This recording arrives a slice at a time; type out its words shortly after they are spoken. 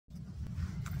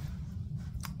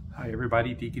Hi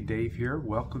everybody, Deacon Dave here.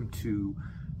 Welcome to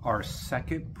our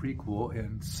second prequel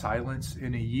in Silence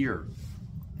in a Year.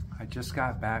 I just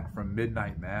got back from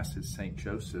midnight mass at St.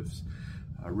 Joseph's,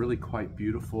 really quite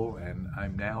beautiful, and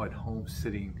I'm now at home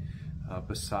sitting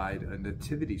beside a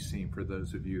nativity scene for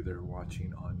those of you that are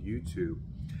watching on YouTube.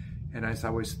 And as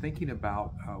I was thinking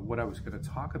about what I was going to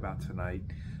talk about tonight,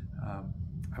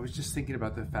 I was just thinking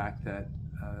about the fact that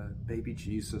baby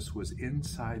Jesus was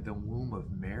inside the womb of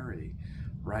Mary,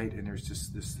 right? And there's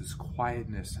just this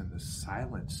quietness and this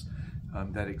silence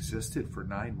that existed for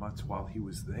 9 months while he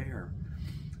was there.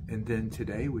 And then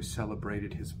today we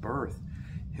celebrated his birth,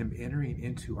 him entering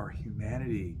into our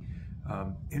humanity,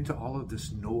 into all of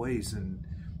this noise and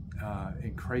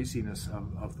craziness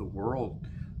of the world,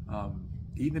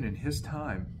 even in his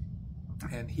time.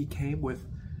 And he came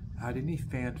without any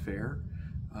fanfare,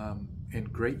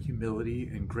 and great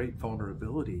humility and great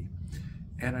vulnerability.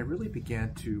 And I really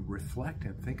began to reflect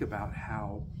and think about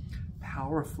how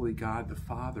powerfully God the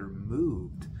Father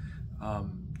moved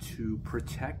to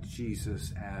protect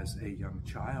Jesus as a young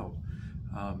child,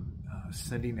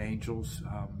 sending angels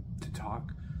to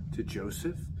talk to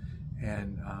Joseph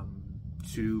and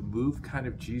to move kind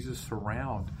of Jesus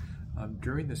around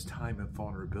during this time of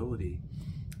vulnerability.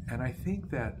 And I think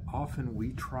that often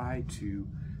we try to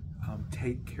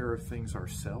take care of things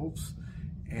ourselves,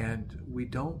 and we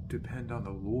don't depend on the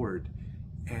Lord,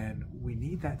 and we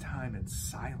need that time in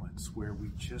silence where we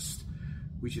just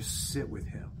sit with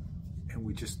him and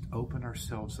we just open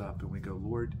ourselves up and we go,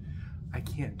 Lord, I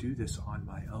can't do this on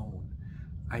my own.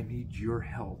 I need your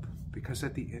help, because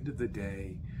at the end of the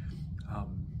day,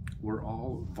 we're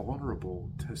all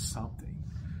vulnerable to something,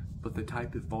 but the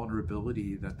type of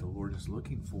vulnerability that the Lord is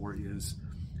looking for is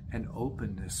an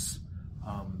openness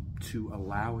to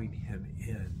allowing him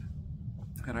in.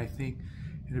 And I think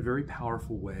in a very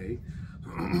powerful way,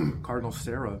 Cardinal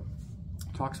Sarah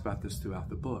talks about this throughout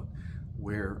the book,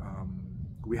 where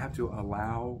we have to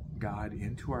allow God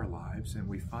into our lives, and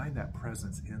we find that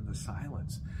presence in the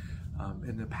silence.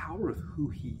 And the power of who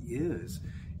he is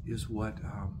what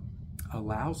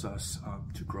allows us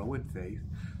to grow in faith,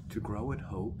 to grow in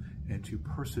hope, and to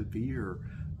persevere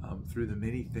through the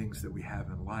many things that we have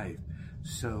in life.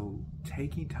 So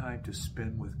taking time to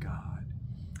spend with God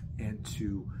and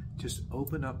to just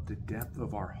open up the depth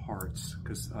of our hearts,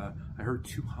 because I heard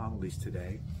 2 homilies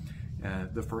today.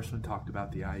 The first one talked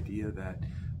about the idea that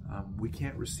we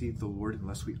can't receive the Lord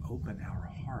unless we open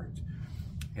our heart.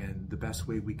 And the best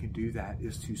way we can do that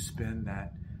is to spend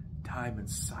that time in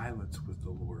silence with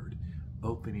the Lord,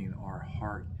 opening our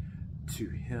heart to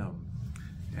him.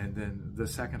 And then the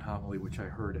second homily, which I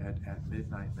heard at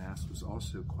midnight mass, was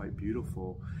also quite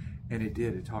beautiful. And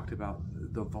it talked about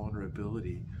the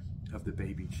vulnerability of the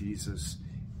baby Jesus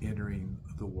entering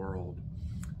the world.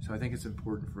 So I think it's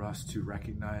important for us to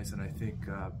recognize, and I think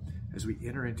as we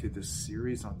enter into this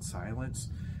series on silence,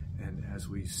 and as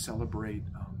we celebrate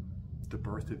the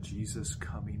birth of Jesus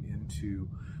coming into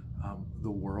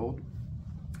the world,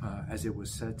 as it was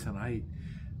said tonight,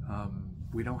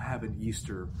 we don't have an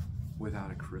Easter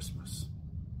without a Christmas.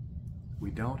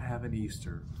 We don't have an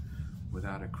Easter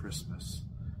without a Christmas.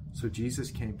 So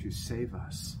Jesus came to save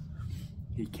us.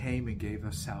 He came and gave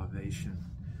us salvation.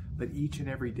 But each and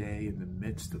every day, in the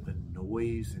midst of the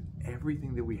noise and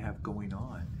everything that we have going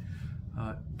on,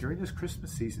 during this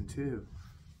Christmas season too,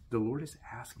 the Lord is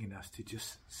asking us to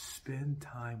just spend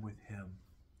time with him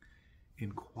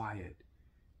in quiet,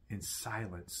 in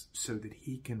silence, so that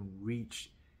he can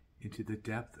reach into the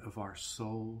depth of our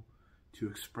soul to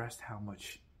express how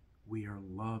much we are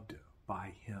loved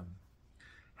by him,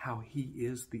 how he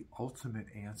is the ultimate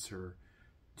answer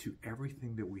to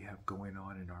everything that we have going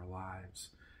on in our lives,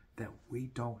 that we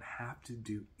don't have to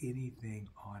do anything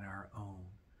on our own.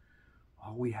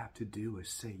 All we have to do is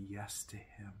say yes to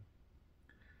him.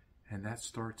 And that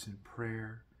starts in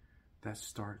prayer. That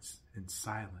starts in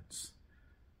silence.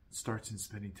 It starts in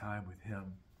spending time with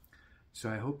him. So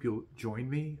I hope you'll join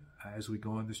me as we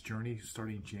go on this journey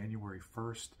starting January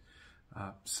 1st.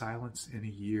 Silence in a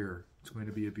Year. It's going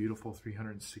to be a beautiful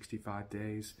 365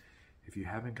 days. If you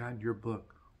haven't gotten your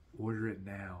book, order it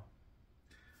now.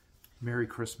 Merry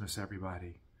Christmas,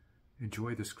 everybody.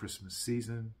 Enjoy this Christmas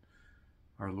season.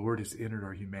 Our Lord has entered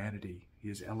our humanity. He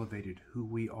has elevated who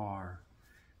we are,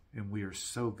 and we are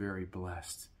so very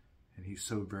blessed, and he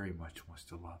so very much wants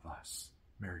to love us.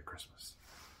 Merry Christmas.